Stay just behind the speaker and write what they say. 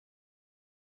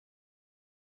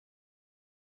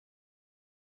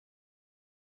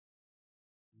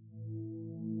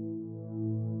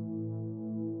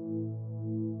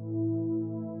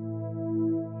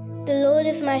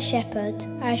is my shepherd,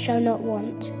 I shall not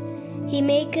want. He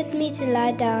maketh me to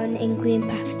lie down in green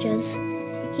pastures.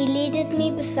 He leadeth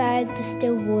me beside the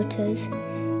still waters.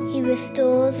 He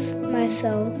restores my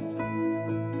soul.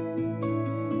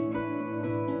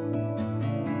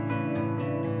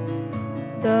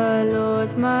 The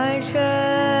Lord's my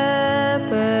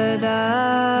shepherd,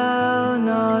 I'll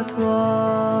not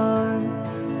want.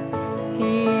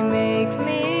 He makes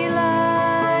me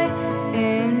lie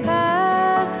in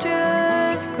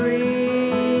pastures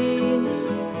green.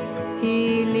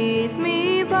 He leads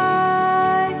me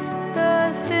by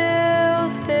the still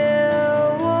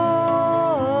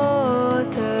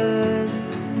waters.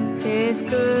 His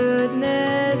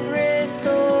goodness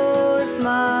restores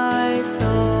my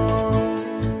soul.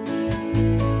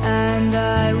 And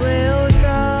I will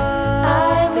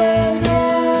trust in you.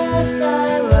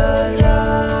 I will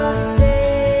trust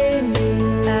in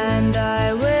you. And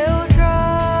I will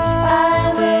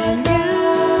trust in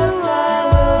you. I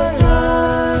will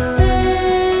trust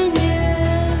in you.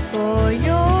 For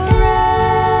your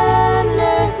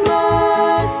endless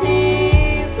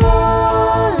mercy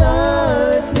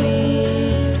follows me.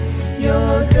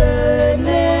 Your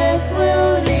goodness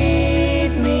will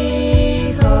lead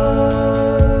me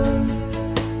home.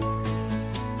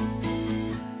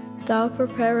 Thou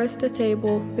preparest a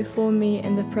table before me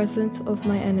in the presence of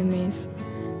my enemies.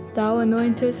 Thou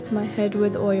anointest my head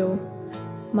with oil.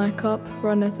 My cup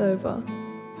runneth over.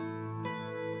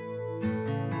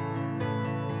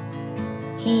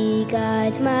 He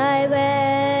guides my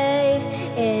ways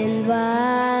in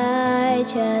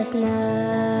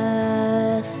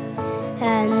righteousness,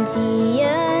 and he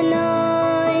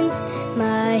anoints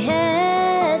my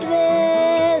head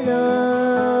with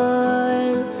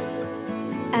oil,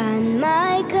 and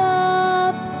my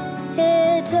cup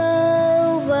it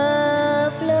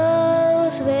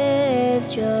overflows with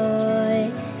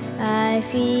joy. I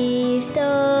feast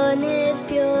on his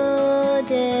pure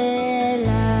delights.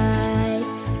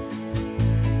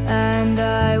 And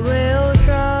I will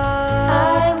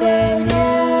trust in you.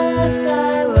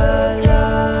 I will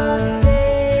trust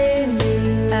in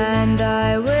you. And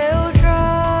I will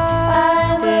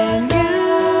trust in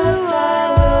you. I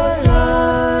will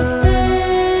trust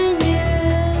in you.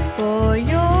 For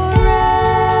your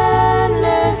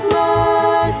endless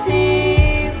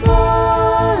mercy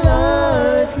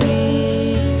follows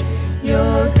me.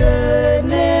 Your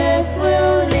goodness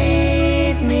will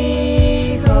lead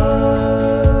me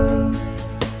home.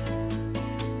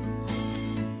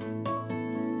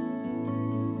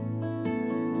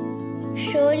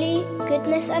 Surely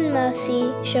goodness and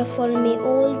mercy shall follow me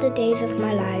all the days of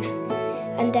my life,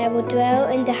 and I will dwell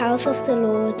in the house of the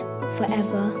Lord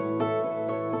forever.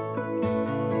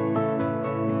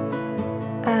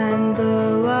 And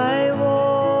though I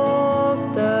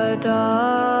walk the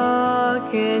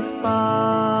darkest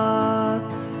path,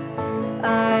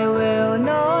 I will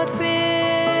not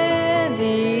fear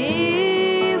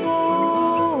the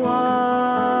evil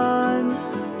one,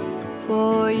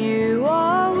 for you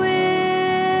are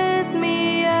with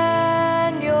me,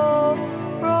 and your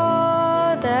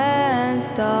rod and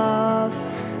staff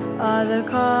are the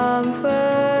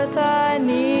comfort I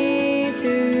need.